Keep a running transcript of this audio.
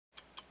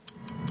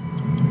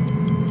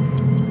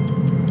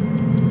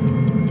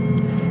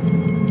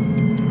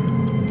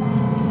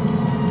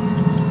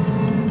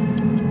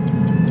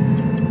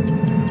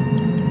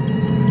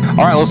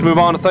let's move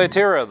on to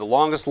Thyatira, the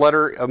longest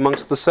letter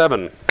amongst the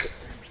 7.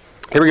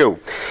 Here we go.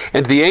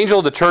 And to the angel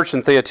of the church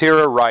in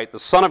Thyatira write, the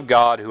Son of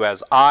God, who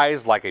has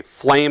eyes like a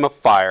flame of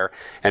fire,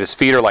 and his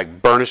feet are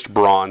like burnished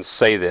bronze,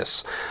 say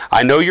this: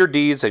 I know your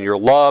deeds, and your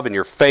love, and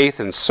your faith,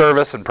 and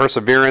service, and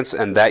perseverance,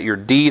 and that your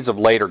deeds of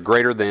late are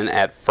greater than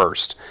at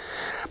first.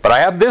 But I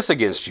have this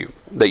against you,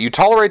 that you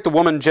tolerate the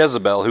woman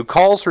Jezebel, who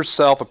calls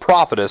herself a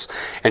prophetess,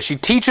 and she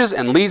teaches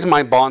and leads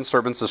my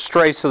bondservants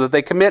astray, so that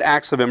they commit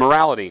acts of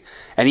immorality,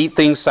 and eat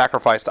things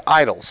sacrificed to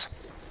idols.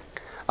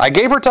 I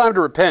gave her time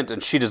to repent,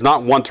 and she does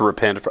not want to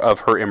repent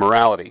of her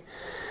immorality.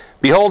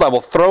 Behold, I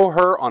will throw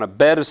her on a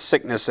bed of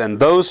sickness, and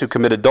those who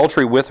commit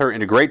adultery with her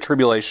into great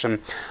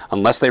tribulation,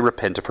 unless they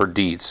repent of her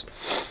deeds.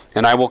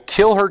 And I will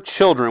kill her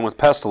children with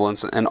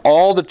pestilence, and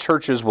all the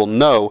churches will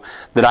know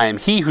that I am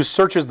he who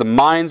searches the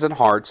minds and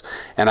hearts,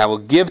 and I will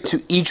give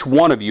to each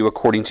one of you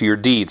according to your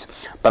deeds.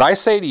 But I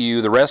say to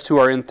you, the rest who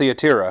are in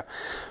Thyatira,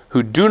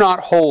 who do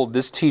not hold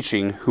this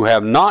teaching, who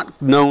have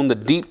not known the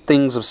deep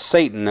things of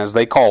Satan, as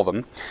they call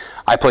them,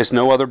 I place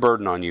no other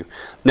burden on you.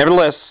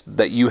 Nevertheless,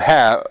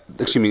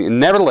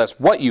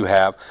 what you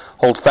have,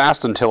 hold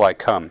fast until I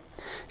come.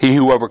 He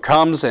who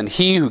overcomes and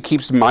he who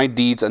keeps my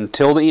deeds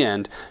until the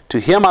end, to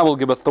him I will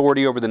give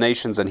authority over the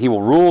nations, and he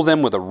will rule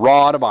them with a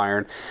rod of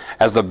iron,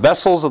 as the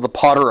vessels of the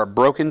potter are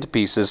broken to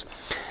pieces,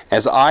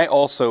 as I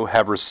also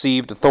have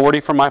received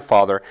authority from my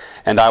Father,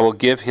 and I will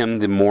give him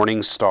the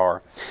morning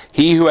star.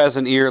 He who has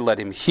an ear, let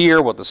him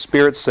hear what the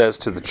Spirit says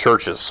to the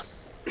churches.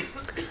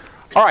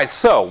 All right,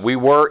 so we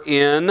were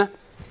in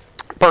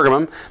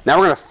Pergamum. Now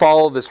we're going to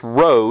follow this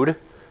road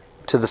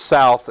to the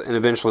south and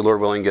eventually, Lord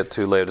willing, get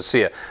to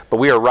Laodicea. But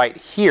we are right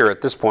here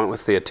at this point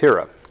with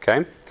Thyatira.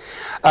 Okay?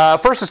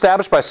 First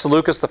established by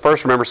Seleucus the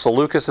First. Remember,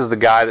 Seleucus is the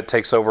guy that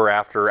takes over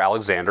after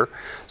Alexander.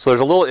 So there's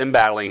a little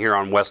embattling here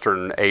on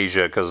Western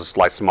Asia because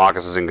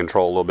Lysimachus is in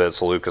control a little bit,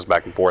 Seleucus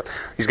back and forth.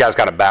 These guys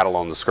got a battle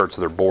on the skirts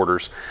of their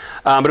borders.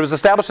 But it was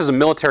established as a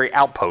military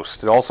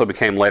outpost. It also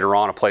became later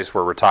on a place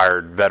where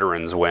retired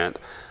veterans went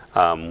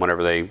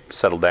whenever they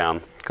settled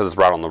down, because it's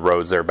right on the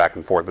roads there back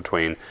and forth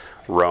between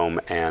Rome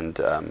and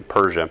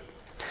Persia.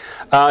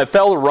 It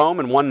fell to Rome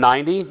in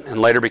 190 and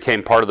later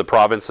became part of the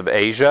province of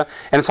Asia.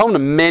 And it's home to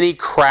many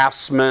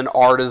craftsmen,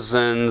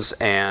 artisans,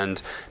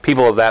 and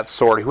people of that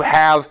sort who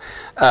have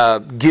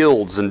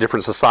guilds and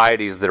different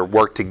societies that are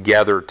work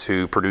together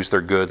to produce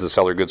their goods and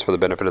sell their goods for the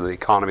benefit of the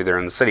economy there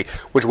in the city,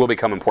 which will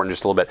become important in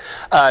just a little bit.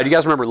 Do you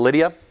guys remember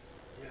Lydia?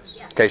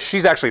 Yes. Okay,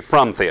 she's actually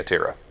from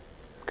Thyatira.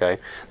 Okay,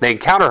 they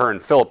encounter her in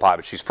Philippi,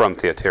 but she's from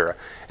Thyatira.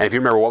 And if you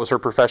remember, what was her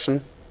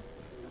profession?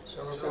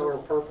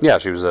 Purple. Yeah,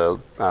 she was a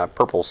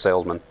purple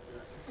salesman.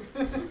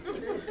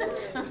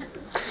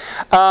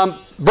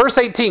 Verse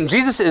 18,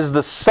 Jesus is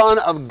the Son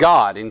of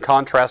God, in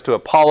contrast to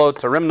Apollo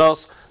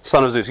Terimnos,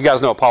 son of Zeus. You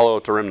guys know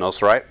Apollo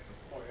Terimnos, right?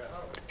 Oh, yeah.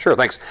 Sure,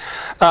 thanks.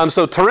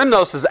 So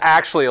Terimnos is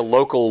actually a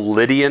local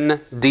Lydian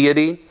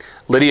deity.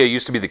 Lydia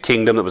used to be the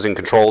kingdom that was in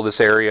control of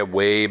this area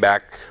way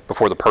back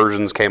before the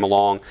Persians came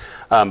along.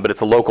 But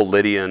it's a local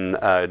Lydian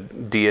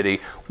deity,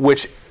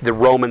 which the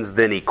Romans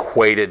then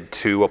equated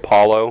to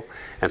Apollo.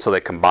 And so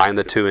they combined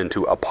the two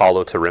into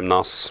Apollo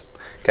Terimnos.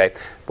 Okay.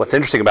 What's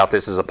interesting about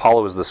this is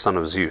Apollo is the son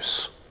of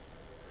Zeus.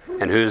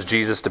 And who is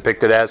Jesus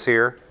depicted as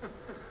here?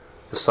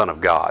 The Son of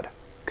God.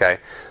 Okay.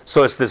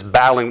 So it's this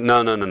battling,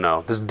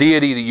 no. This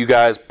deity that you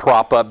guys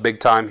prop up big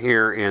time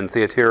here in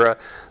Thyatira,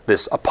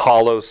 this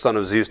Apollo, son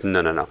of Zeus,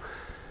 no.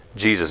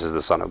 Jesus is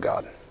the Son of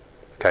God.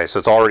 Okay, so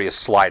it's already a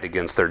slight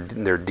against their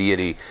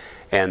deity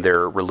and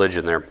their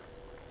religion there.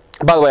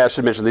 By the way, I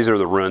should mention these are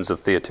the ruins of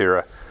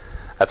Thyatira.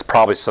 That's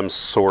probably some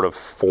sort of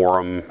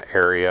forum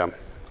area of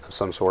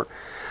some sort.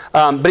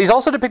 But he's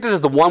also depicted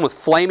as the one with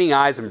flaming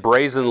eyes and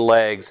brazen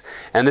legs.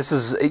 And this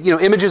is,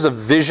 images of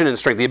vision and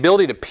strength, the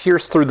ability to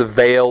pierce through the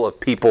veil of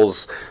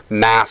people's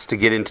mask to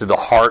get into the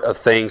heart of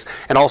things,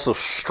 and also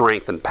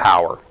strength and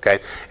power. Okay,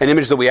 an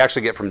image that we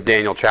actually get from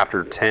Daniel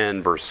chapter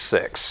 10, verse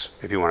 6,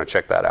 if you want to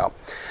check that out.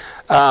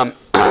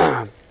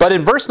 But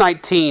in verse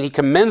 19, he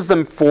commends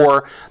them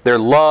for their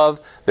love,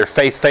 their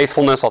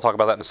faithfulness, I'll talk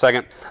about that in a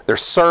second, their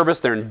service,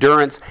 their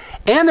endurance,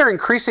 and their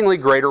increasingly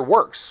greater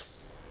works.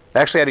 They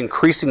actually had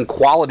increasing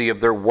quality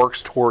of their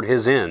works toward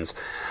his ends.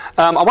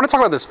 I want to talk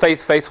about this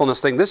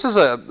faithfulness thing. This is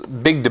a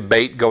big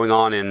debate going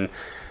on in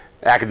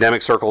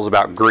academic circles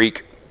about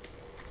Greek,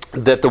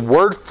 that the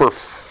word for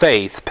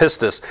faith,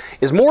 pistis,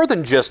 is more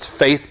than just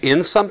faith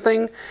in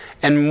something,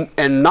 and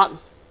not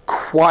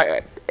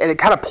quite, and it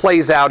kind of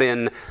plays out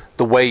in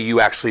the way you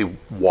actually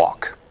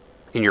walk,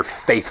 in your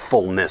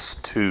faithfulness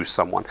to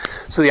someone.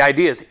 So the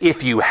idea is,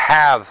 if you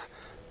have,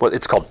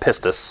 it's called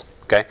pistis,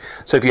 okay?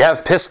 So if you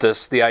have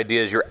pistis, the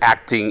idea is you're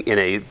acting in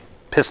a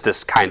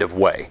pistis kind of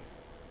way.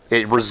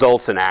 It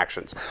results in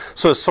actions.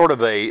 So it's sort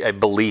of a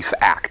belief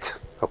act,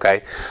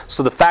 okay?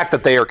 So the fact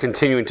that they are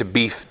continuing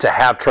to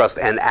have trust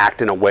and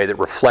act in a way that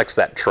reflects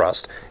that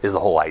trust is the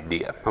whole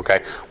idea,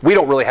 okay? We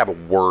don't really have a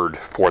word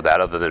for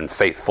that other than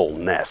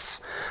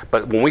faithfulness.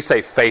 But when we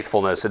say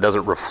faithfulness, it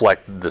doesn't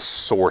reflect the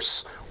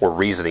source or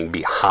reasoning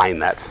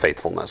behind that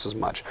faithfulness as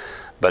much.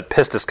 But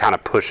pistis kind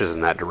of pushes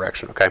in that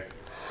direction, okay?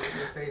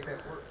 Faith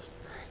that works.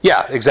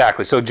 Yeah,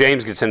 exactly. So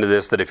James gets into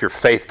this, that if your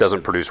faith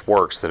doesn't produce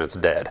works, then it's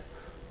dead.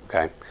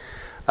 Okay?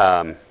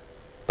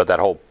 But that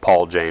whole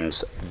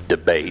Paul-James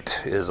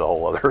debate is a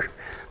whole other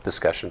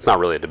discussion. It's not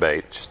really a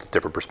debate, it's just a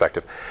different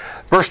perspective.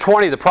 Verse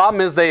 20, the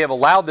problem is they have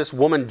allowed this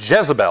woman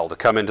Jezebel to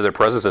come into their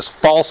presence, this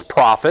false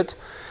prophet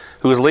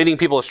who is leading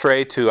people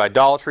astray to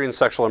idolatry and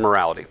sexual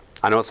immorality.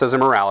 I know it says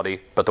immorality,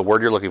 but the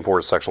word you're looking for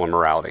is sexual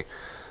immorality.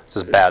 This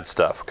is bad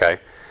stuff, okay?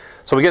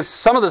 So we get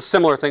some of the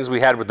similar things we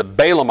had with the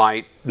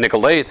Balaamite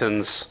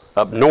Nicolaitans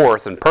up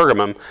north in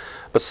Pergamum,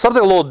 but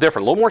something a little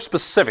different, a little more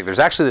specific. There's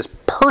actually this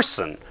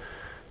person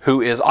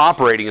who is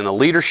operating in the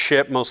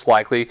leadership, most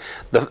likely.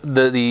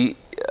 The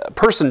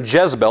person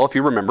Jezebel, if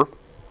you remember,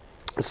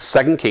 it's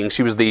the 2 Kings.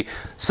 She was the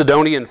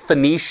Sidonian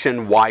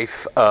Phoenician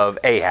wife of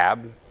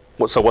Ahab.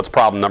 So what's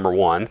problem number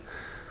one?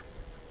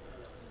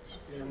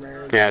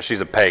 Yeah,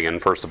 she's a pagan,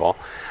 first of all.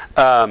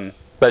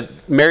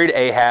 But married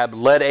Ahab,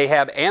 led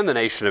Ahab and the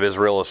nation of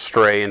Israel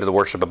astray into the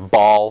worship of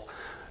Baal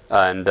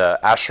and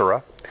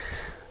Asherah.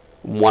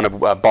 One of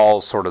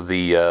Baal's sort of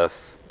the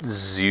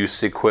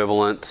Zeus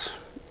equivalent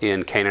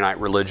in Canaanite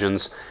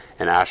religions,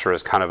 and Asherah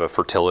is kind of a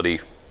fertility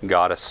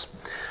goddess,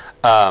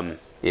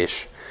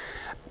 ish.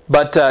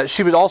 But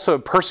she was also a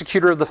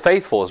persecutor of the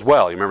faithful as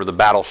well. You remember the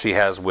battle she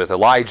has with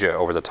Elijah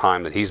over the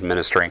time that he's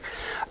ministering.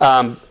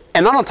 And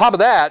then on top of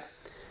that,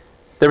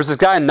 there was this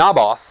guy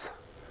Naboth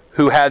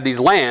who had these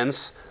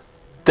lands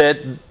that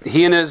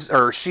she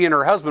and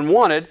her husband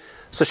wanted,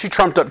 so she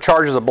trumped up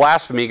charges of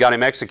blasphemy, got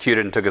him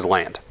executed, and took his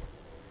land.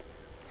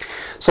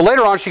 So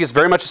later on, she gets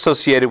very much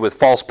associated with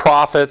false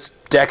prophets,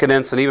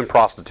 decadence, and even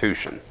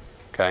prostitution.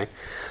 Okay,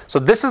 so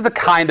this is the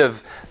kind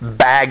of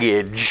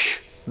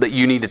baggage that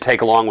you need to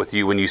take along with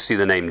you when you see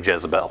the name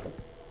Jezebel.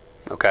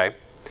 Okay,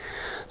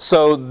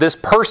 so this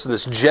person,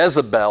 this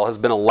Jezebel, has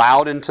been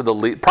allowed into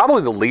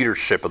probably the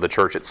leadership of the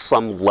church at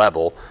some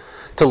level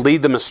to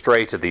lead them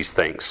astray to these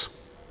things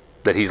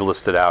that he's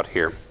listed out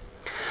here.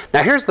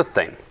 Now here's the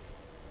thing.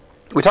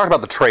 We talked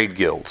about the trade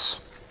guilds.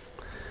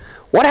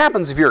 What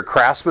happens if you're a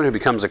craftsman who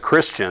becomes a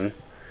Christian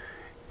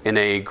in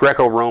a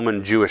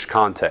Greco-Roman Jewish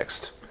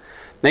context?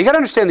 Now you got to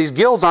understand, these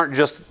guilds aren't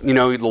just,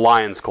 the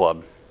Lions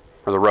Club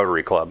or the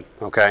Rotary Club,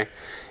 okay?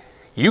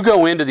 You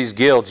go into these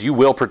guilds, you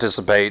will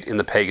participate in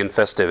the pagan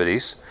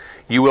festivities.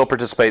 You will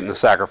participate in the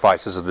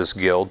sacrifices of this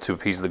guild to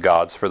appease the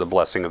gods for the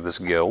blessing of this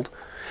guild.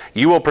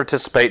 You will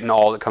participate in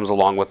all that comes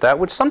along with that,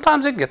 which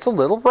sometimes it gets a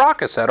little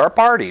raucous at our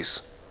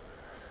parties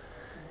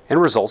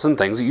and results in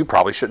things that you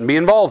probably shouldn't be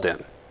involved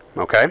in,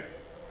 okay?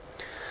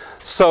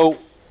 So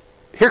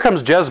here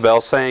comes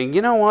Jezebel saying,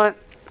 you know what?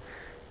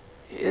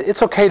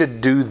 It's okay to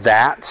do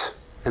that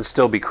and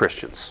still be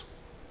Christians.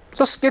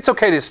 So it's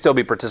okay to still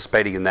be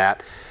participating in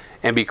that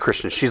and be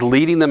Christians. She's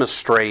leading them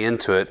astray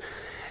into it.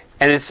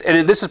 And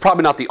this is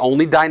probably not the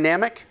only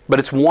dynamic, but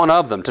it's one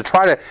of them, to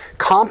try to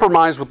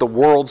compromise with the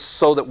world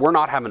so that we're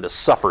not having to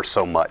suffer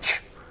so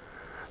much.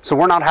 So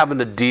we're not having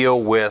to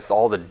deal with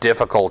all the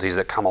difficulties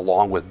that come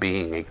along with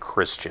being a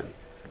Christian.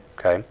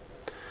 Okay?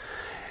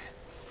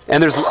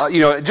 And there's,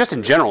 just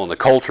in general in the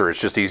culture,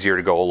 it's just easier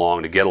to go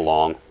along, to get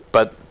along.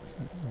 But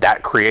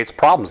that creates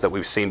problems that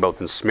we've seen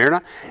both in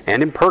Smyrna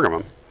and in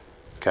Pergamum.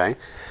 Okay?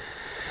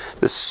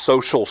 This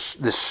social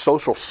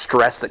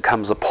stress that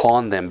comes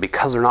upon them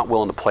because they're not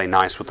willing to play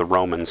nice with the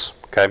Romans.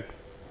 Okay?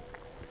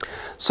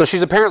 So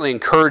she's apparently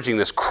encouraging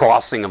this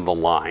crossing of the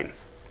line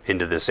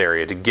into this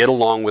area, to get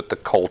along with the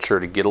culture,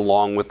 to get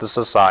along with the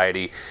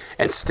society,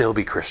 and still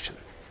be Christian.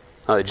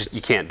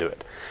 You can't do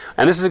it.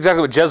 And this is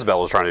exactly what Jezebel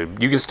was trying to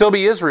do. You can still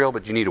be Israel,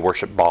 but you need to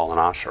worship Baal and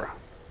Asherah.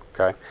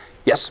 Okay?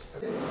 Yes?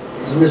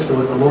 Isn't this the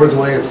Lord's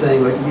way of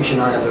saying like, you should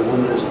not have a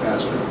woman as a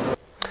pastor?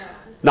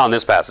 Not in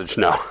this passage,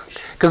 no.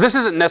 Because this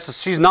isn't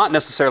she's not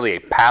necessarily a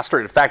pastor.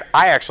 In fact,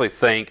 I actually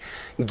think,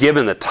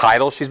 given the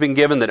title she's been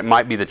given, that it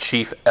might be the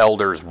chief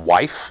elder's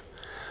wife,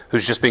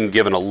 who's just been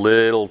given a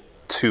little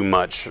too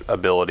much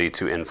ability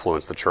to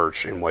influence the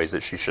church in ways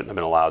that she shouldn't have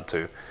been allowed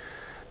to.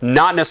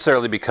 Not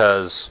necessarily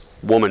because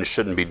woman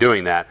shouldn't be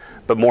doing that,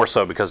 but more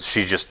so because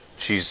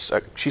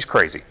she's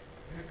crazy.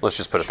 Let's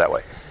just put it that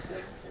way.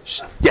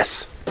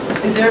 Yes?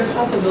 Is there a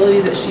possibility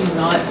that she's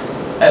not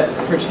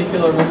a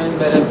particular woman,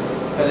 but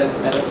a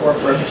metaphor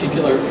for a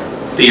particular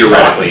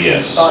theoretically,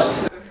 yes.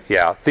 thought?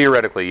 Yeah,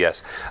 theoretically,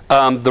 yes.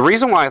 The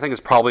reason why I think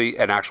it's probably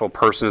an actual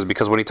person is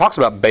because when he talks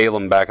about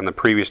Balaam back in the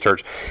previous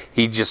church,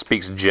 he just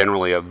speaks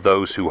generally of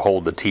those who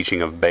hold the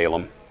teaching of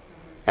Balaam.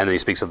 And then he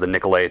speaks of the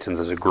Nicolaitans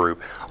as a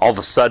group. All of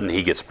a sudden,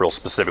 he gets real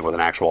specific with an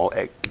actual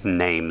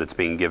name that's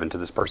being given to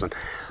this person.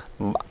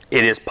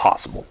 It is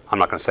possible. I'm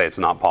not going to say it's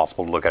not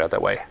possible to look at it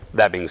that way.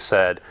 That being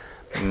said,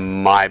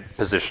 my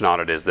position on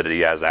it is that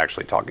he is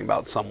actually talking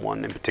about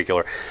someone in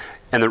particular.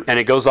 And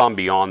it goes on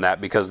beyond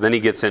that, because then he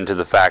gets into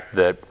the fact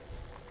that,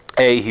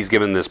 A, he's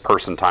given this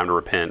person time to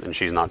repent and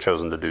she's not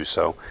chosen to do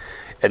so.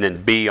 And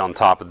then B, on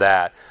top of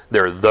that,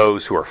 there are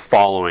those who are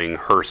following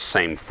her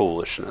same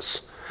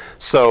foolishness.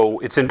 So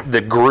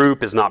the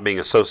group is not being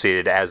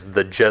associated as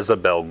the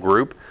Jezebel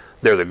group.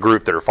 They're the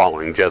group that are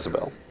following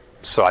Jezebel.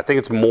 So I think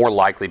it's more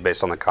likely,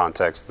 based on the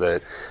context,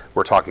 that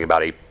we're talking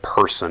about a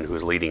person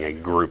who's leading a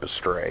group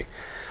astray.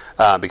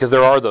 Because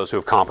there are those who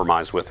have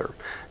compromised with her.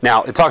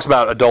 Now, it talks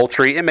about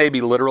adultery. It may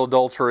be literal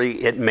adultery.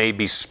 It may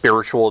be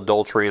spiritual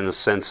adultery in the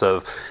sense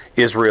of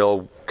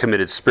Israel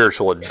committed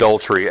spiritual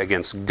adultery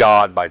against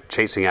God by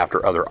chasing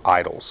after other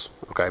idols.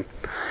 Okay,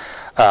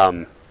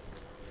 I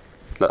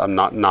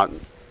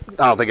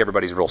don't think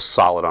everybody's real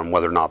solid on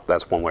whether or not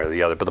that's one way or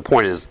the other. But the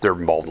point is, they're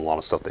involved in a lot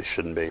of stuff they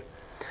shouldn't be.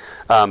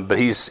 But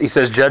he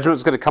says judgment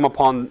is going to come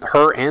upon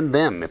her and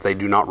them if they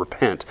do not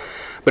repent.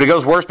 But it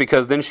goes worse,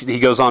 because then he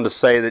goes on to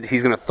say that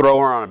he's going to throw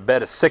her on a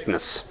bed of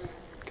sickness.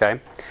 Okay?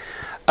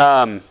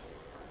 And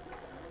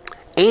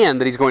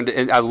that he's going to,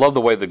 and I love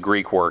the way the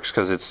Greek works,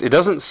 because it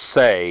doesn't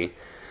say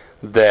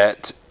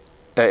that,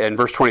 in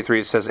verse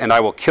 23 it says, and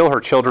I will kill her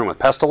children with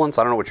pestilence.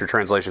 I don't know what your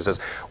translation says.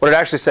 What it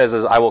actually says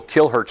is, I will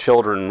kill her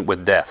children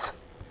with death.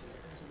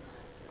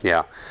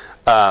 Yeah.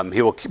 I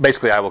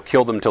will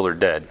kill them till they're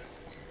dead.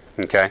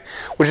 Okay,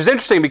 which is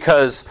interesting,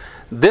 because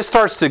this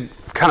starts to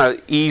kind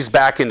of ease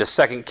back into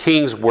 2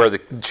 Kings, where the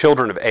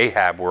children of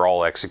Ahab were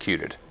all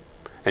executed,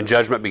 and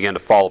judgment began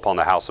to fall upon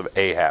the house of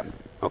Ahab.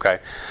 Okay,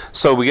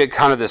 so we get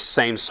kind of this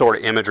same sort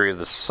of imagery of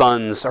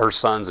her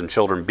sons and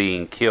children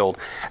being killed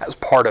as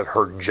part of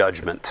her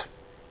judgment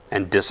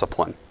and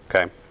discipline.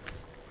 Okay,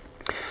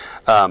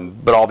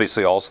 but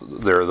obviously also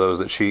there are those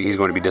that he's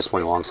going to be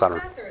disciplining alongside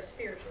her.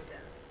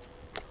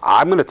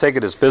 I'm going to take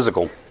it as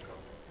physical.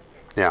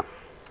 Yeah.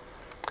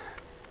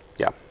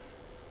 Yeah.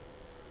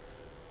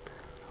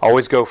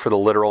 Always go for the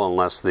literal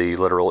unless the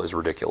literal is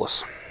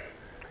ridiculous.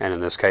 And in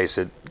this case,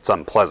 it's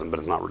unpleasant, but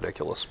it's not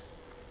ridiculous.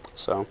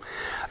 So,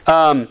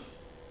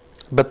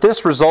 but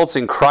this results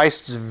in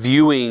Christ's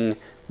viewing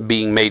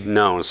being made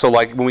known. So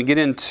like when we get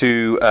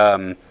into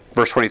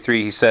verse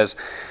 23, he says,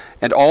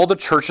 and all the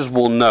churches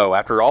will know,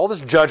 after all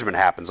this judgment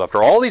happens,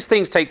 after all these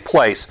things take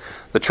place,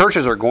 the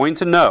churches are going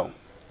to know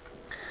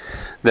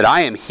that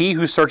I am he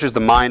who searches the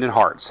mind and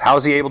hearts. How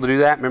is he able to do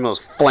that? Remember those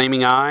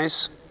flaming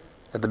eyes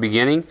at the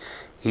beginning?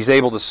 He's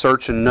able to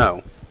search and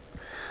know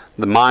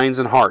the minds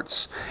and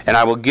hearts. And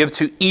I will give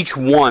to each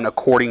one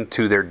according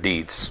to their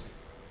deeds.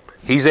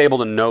 He's able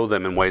to know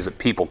them in ways that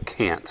people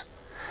can't.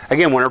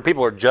 Again, whenever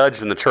people are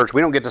judged in the church,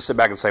 we don't get to sit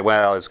back and say,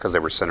 well, it's because they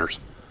were sinners.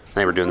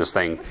 They were doing this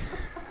thing.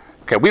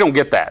 Okay, we don't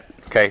get that.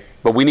 Okay,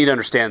 but we need to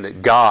understand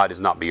that God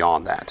is not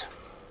beyond that.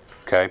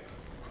 Okay.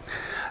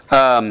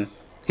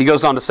 He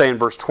goes on to say in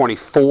verse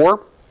 24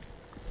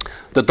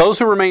 that those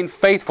who remain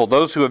faithful,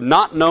 those who have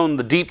not known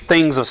the deep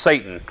things of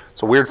Satan,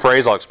 it's a weird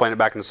phrase, I'll explain it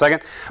back in a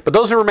second, but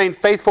those who remain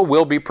faithful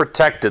will be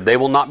protected. They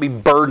will not be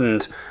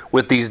burdened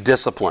with these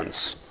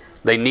disciplines.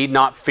 They need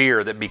not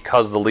fear that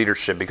because the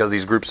leadership, because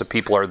these groups of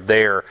people are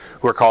there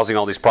who are causing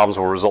all these problems,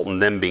 will result in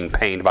them being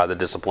pained by the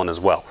discipline as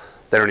well.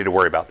 They don't need to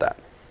worry about that.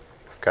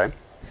 Okay?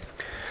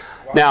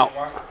 Now,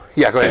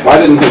 yeah, go ahead. Why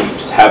didn't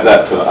he have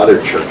that for the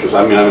other churches?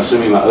 I mean, I'm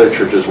assuming the other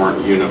churches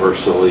weren't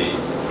universally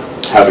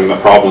having the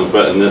problems,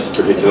 but in this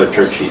particular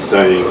church he's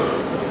saying...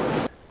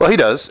 Well, he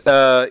does.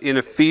 In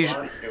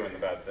Ephesians... doing the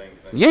bad things.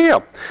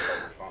 Yeah.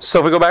 So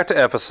if we go back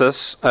to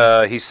Ephesus,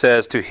 he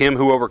says, to him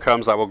who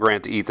overcomes I will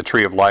grant to eat the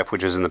tree of life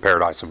which is in the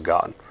paradise of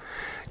God.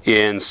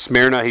 In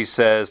Smyrna he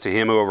says, to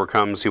him who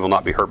overcomes he will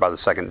not be hurt by the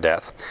second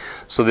death.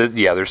 So that,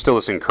 yeah, there's still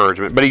this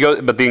encouragement.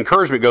 But the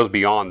encouragement goes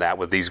beyond that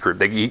with these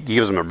groups. He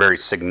gives them a very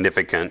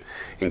significant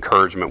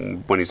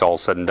encouragement when he's all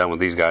said and done with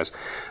these guys.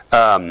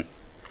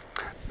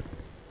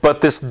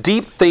 But this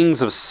deep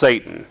things of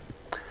Satan,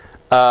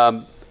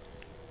 the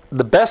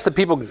best that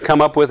people can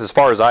come up with, as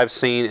far as I've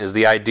seen, is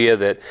the idea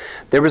that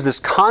there was this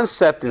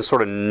concept in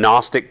sort of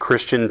Gnostic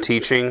Christian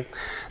teaching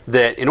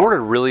that in order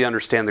to really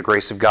understand the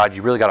grace of God,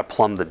 you really got to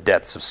plumb the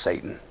depths of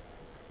Satan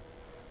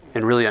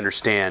and really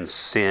understand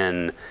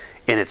sin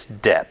in its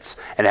depths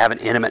and have an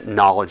intimate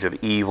knowledge of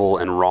evil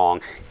and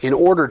wrong in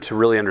order to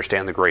really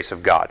understand the grace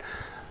of God.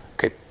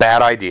 Okay,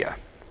 bad idea.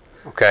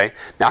 Okay?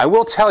 Now, I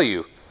will tell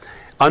you,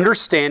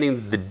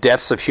 understanding the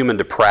depths of human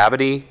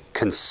depravity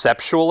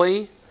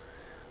conceptually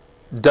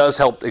does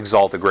help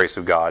exalt the grace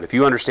of God. If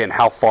you understand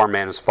how far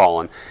man has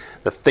fallen,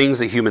 the things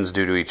that humans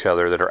do to each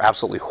other that are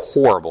absolutely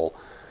horrible,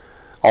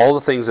 all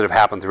the things that have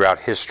happened throughout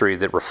history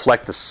that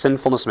reflect the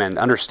sinfulness of man,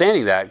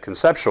 understanding that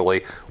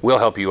conceptually will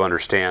help you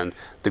understand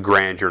the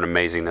grandeur and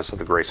amazingness of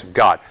the grace of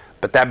God.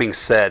 But that being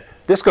said,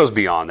 this goes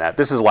beyond that.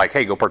 This is like,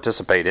 hey, go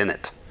participate in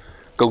it.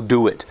 Go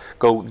do it.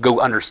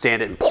 Go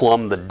understand it and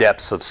plumb the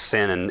depths of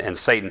sin and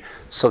Satan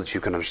so that you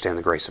can understand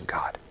the grace of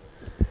God.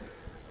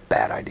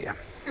 Bad idea.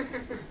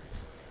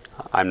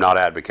 I'm not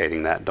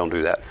advocating that. Don't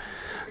do that.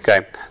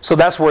 Okay? So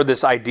that's where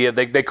this idea,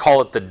 they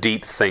call it the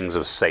deep things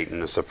of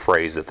Satan. It's a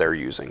phrase that they're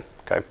using.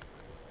 Okay?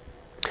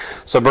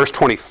 So in verse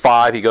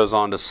 25, he goes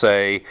on to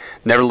say,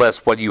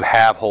 nevertheless, what you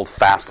have, hold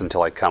fast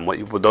until I come.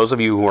 Those of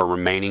you who are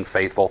remaining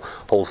faithful,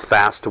 hold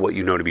fast to what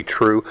you know to be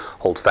true.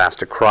 Hold fast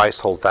to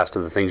Christ. Hold fast to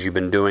the things you've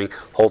been doing.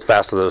 Hold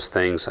fast to those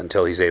things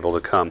until he's able to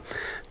come.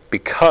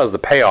 Because the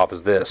payoff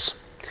is this.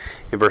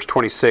 In verse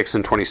 26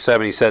 and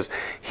 27, he says,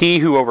 "He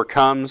who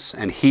overcomes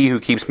and he who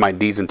keeps my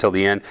deeds until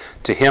the end,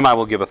 to him I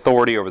will give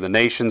authority over the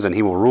nations, and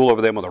he will rule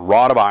over them with a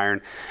rod of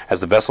iron,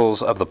 as the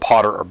vessels of the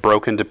potter are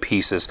broken to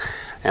pieces.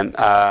 And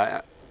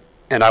I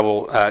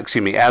will,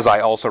 as I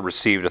also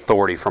received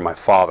authority from my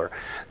Father."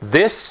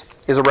 This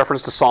is a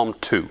reference to Psalm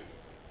 2,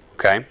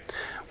 okay,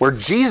 where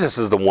Jesus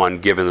is the one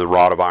given the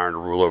rod of iron to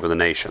rule over the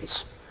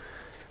nations.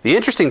 The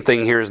interesting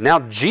thing here is now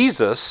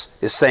Jesus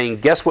is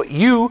saying, guess what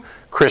you,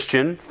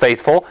 Christian,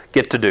 faithful,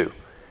 get to do?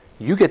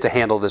 You get to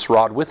handle this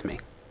rod with me.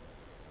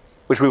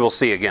 Which we will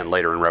see again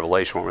later in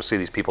Revelation, when we'll see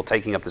these people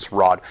taking up this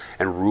rod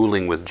and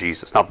ruling with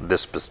Jesus.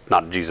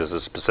 Not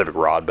Jesus' specific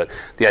rod, but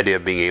the idea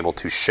of being able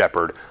to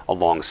shepherd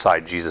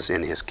alongside Jesus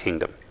in his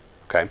kingdom.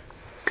 Okay?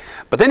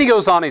 But then he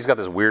goes on, he's got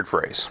this weird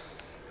phrase.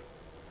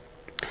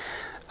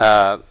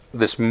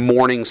 This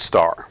morning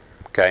star.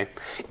 Okay?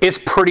 It's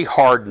pretty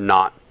hard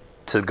not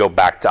to go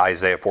back to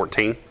Isaiah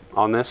 14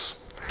 on this.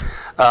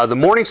 The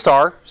morning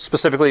star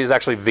specifically is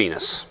actually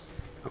Venus.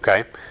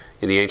 Okay?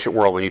 In the ancient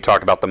world, when you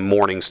talk about the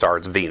morning star,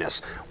 it's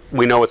Venus.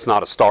 We know it's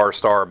not a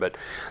star, but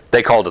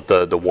they called it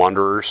the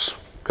wanderers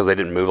because they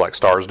didn't move like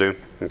stars do.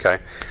 Okay?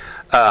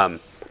 The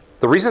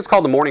reason it's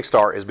called the morning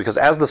star is because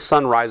as the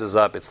sun rises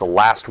up, it's the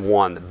last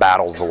one that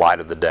battles the light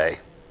of the day.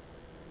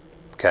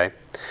 Okay?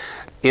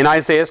 In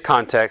Isaiah's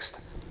context,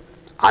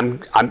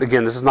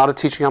 again, this is not a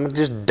teaching, I'm going to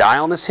just die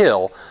on this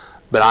hill,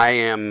 but I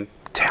am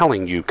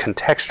telling you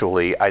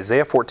contextually,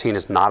 Isaiah 14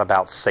 is not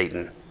about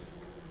Satan.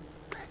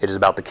 It is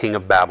about the king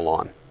of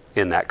Babylon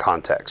in that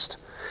context.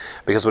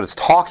 Because what it's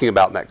talking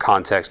about in that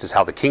context is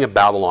how the king of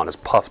Babylon has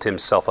puffed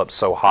himself up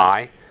so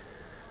high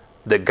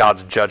that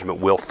God's judgment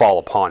will fall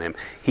upon him.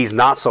 He's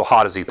not so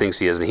hot as he thinks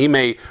he is, and he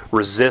may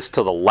resist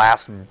to the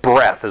last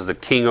breath as the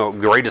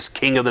greatest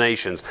king of the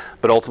nations,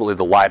 but ultimately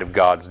the light of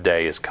God's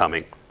day is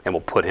coming and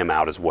will put him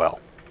out as well.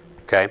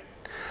 Okay?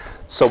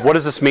 So what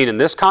does this mean in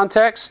this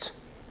context?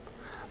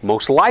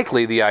 Most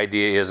likely the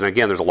idea is, and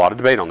again there's a lot of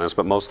debate on this,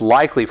 but most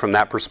likely from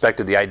that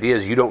perspective the idea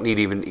is you don't need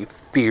even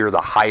fear the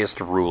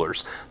highest of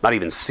rulers. Not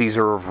even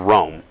Caesar of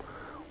Rome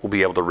will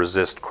be able to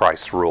resist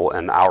Christ's rule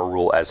and our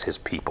rule as his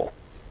people.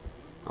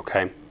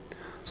 Okay?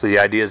 So the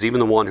idea is even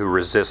the one who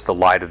resists the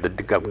light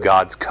of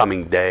God's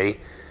coming day,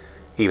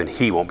 even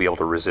he won't be able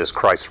to resist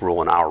Christ's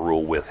rule and our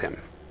rule with him.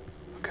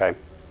 Okay?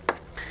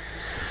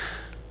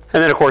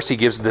 And then, of course, he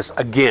gives this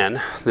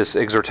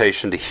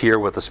exhortation to hear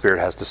what the Spirit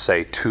has to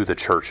say to the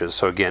churches.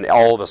 So again,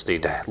 all of us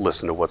need to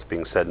listen to what's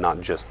being said,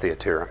 not just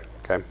Thyatira.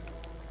 Okay?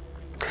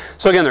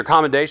 So again, their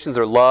commendations,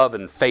 their love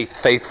and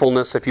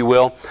faithfulness, if you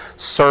will,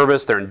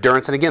 service, their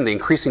endurance, and again, the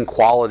increasing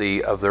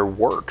quality of their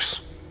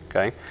works.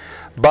 Okay?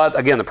 But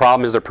again, the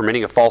problem is they're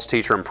permitting a false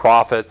teacher and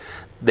prophet.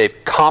 They've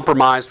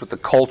compromised with the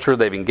culture.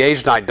 They've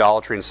engaged in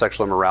idolatry and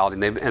sexual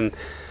immorality. And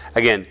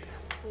again,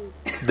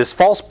 this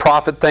false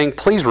prophet thing,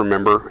 please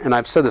remember, and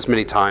I've said this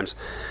many times,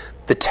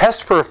 the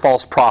test for a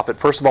false prophet,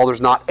 first of all,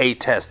 there's not a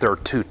test, there are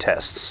two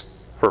tests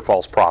for a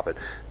false prophet.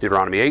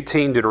 Deuteronomy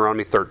 18,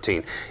 Deuteronomy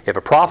 13. If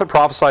a prophet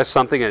prophesies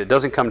something and it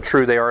doesn't come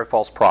true, they are a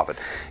false prophet.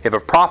 If a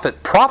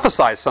prophet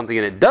prophesies something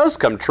and it does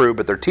come true,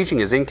 but their teaching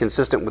is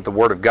inconsistent with the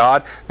Word of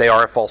God, they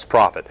are a false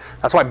prophet.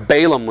 That's why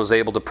Balaam was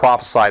able to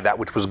prophesy that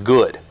which was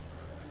good,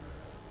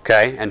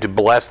 okay, and to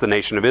bless the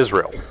nation of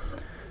Israel.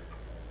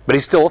 But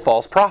he's still a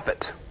false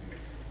prophet.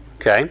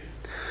 Okay?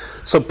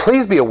 So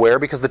please be aware,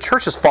 because the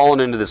church has fallen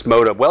into this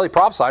mode of, well, he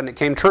prophesied and it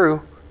came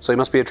true, so he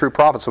must be a true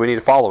prophet, so we need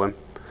to follow him.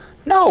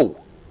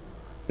 No!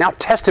 Now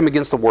test him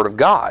against the Word of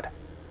God.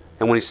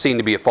 And when he's seen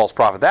to be a false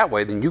prophet that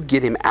way, then you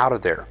get him out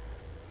of there.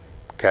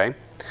 Okay?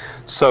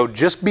 So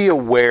just be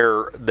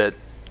aware that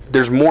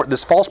there's more,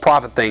 this false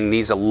prophet thing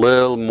needs a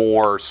little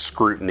more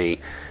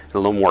scrutiny, a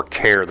little more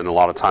care than a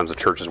lot of times the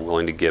church is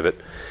willing to give it.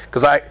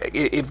 Because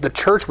if the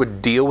church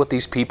would deal with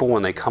these people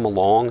when they come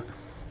along,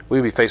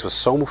 we'd be faced with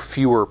so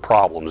fewer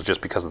problems just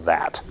because of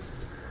that.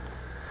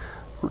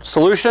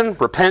 Solution,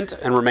 repent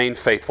and remain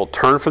faithful.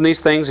 Turn from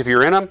these things if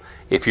you're in them.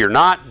 If you're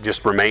not,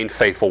 just remain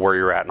faithful where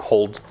you're at and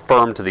hold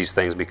firm to these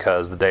things,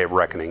 because the day of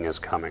reckoning is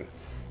coming.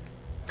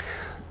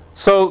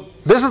 So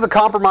this is the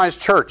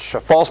compromised church. A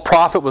false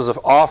prophet was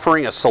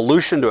offering a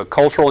solution to a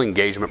cultural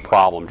engagement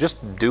problem.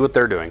 Just do what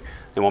they're doing.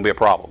 It won't be a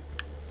problem.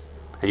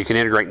 And you can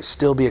integrate and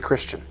still be a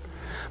Christian.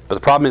 But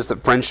the problem is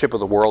that friendship with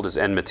the world is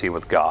enmity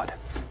with God.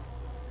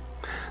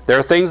 There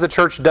are things the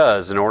church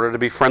does in order to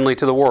be friendly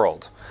to the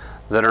world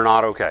that are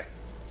not okay.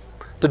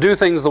 To do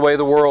things the way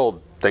the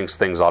world thinks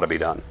things ought to be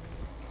done,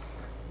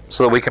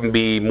 so that we can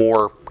be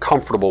more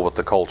comfortable with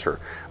the culture.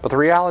 But the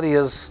reality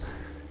is,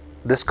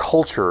 this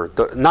culture,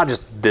 not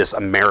just this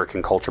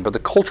American culture, but the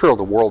culture of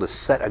the world is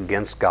set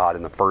against God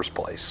in the first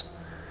place.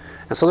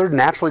 And so there are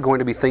naturally going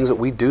to be things that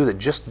we do that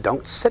just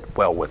don't sit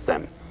well with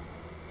them.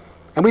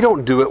 And we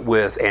don't do it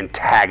with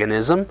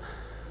antagonism,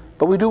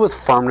 but we do it with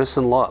firmness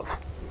and love.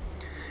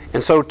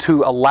 And so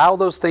to allow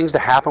those things to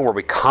happen where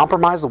we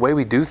compromise the way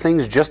we do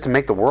things just to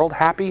make the world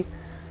happy,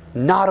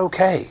 not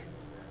okay.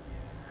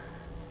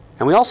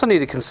 And we also need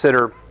to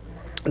consider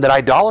that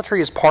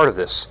idolatry is part of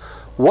this.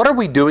 What are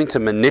we doing to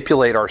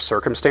manipulate our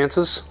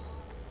circumstances?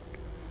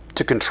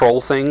 to control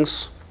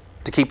things,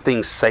 to keep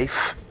things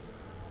safe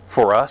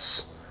for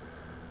us,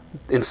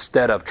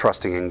 instead of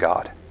trusting in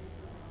God.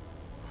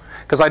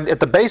 Because at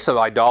the base of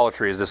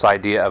idolatry is this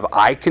idea of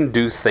I can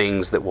do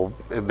things that will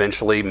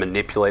eventually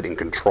manipulate and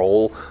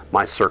control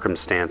my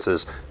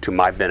circumstances to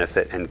my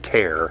benefit and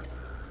care,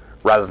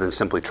 rather than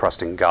simply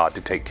trusting God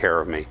to take care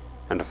of me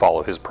and to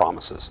follow His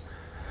promises.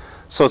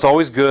 So it's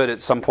always good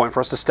at some point for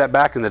us to step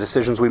back in the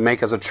decisions we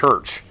make as a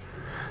church,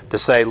 to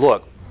say,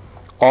 look,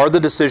 are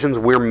the decisions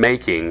we're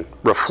making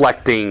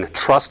reflecting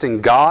trusting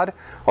God,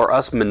 or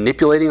us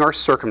manipulating our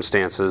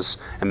circumstances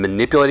and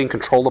manipulating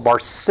control of our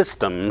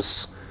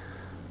systems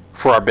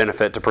for our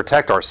benefit to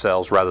protect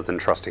ourselves rather than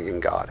trusting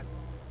in God?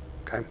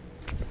 Okay?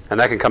 And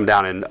that can come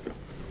down in a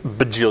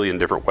bajillion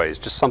different ways.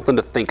 Just something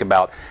to think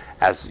about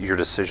as your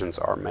decisions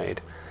are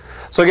made.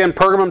 So again,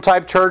 Pergamum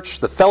type church,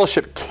 the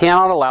fellowship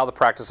cannot allow the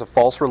practice of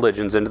false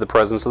religions into the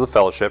presence of the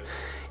fellowship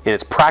in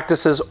its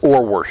practices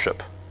or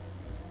worship.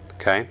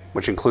 Okay?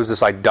 Which includes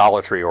this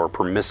idolatry or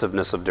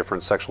permissiveness of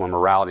different sexual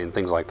immorality and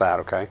things like that.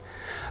 Okay?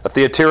 A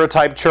Thyatira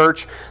type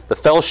church, the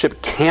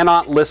fellowship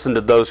cannot listen to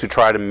those who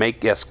try to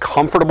make us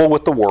comfortable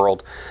with the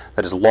world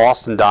that is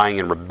lost and dying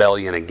in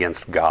rebellion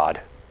against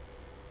God.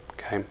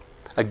 Okay?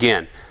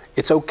 Again,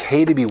 it's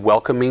okay to be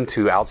welcoming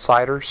to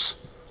outsiders.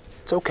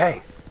 It's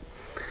okay.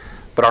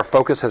 But our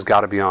focus has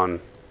got to be on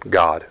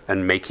God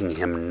and making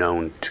Him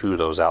known to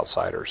those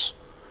outsiders.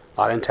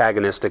 Not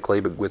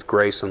antagonistically, but with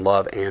grace and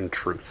love and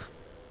truth.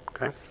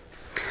 Okay?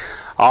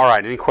 All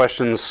right, any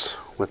questions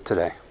with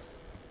today?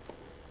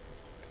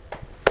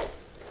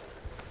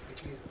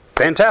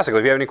 Fantastic.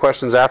 If you have any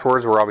questions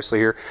afterwards, we're obviously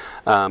here.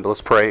 But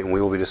let's pray and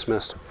we will be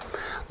dismissed.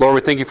 Lord,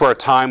 we thank you for our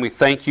time. We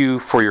thank you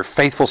for your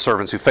faithful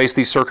servants who faced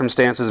these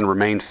circumstances and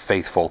remained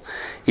faithful.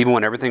 Even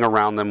when everything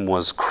around them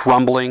was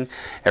crumbling,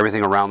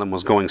 everything around them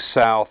was going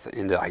south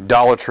into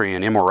idolatry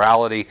and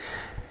immorality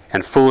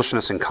and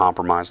foolishness and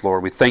compromise.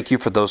 Lord, we thank you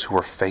for those who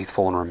were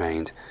faithful and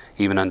remained,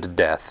 even unto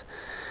death.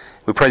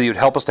 We pray that you would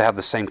help us to have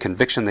the same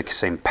conviction, the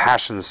same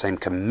passion, the same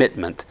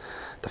commitment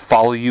to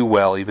follow you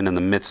well, even in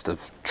the midst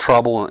of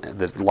trouble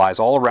that lies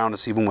all around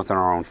us, even within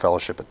our own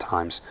fellowship at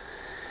times.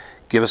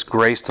 Give us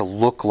grace to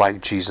look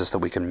like Jesus, that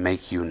we can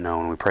make you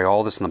known. We pray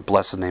all this in the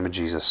blessed name of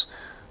Jesus.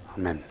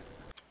 Amen.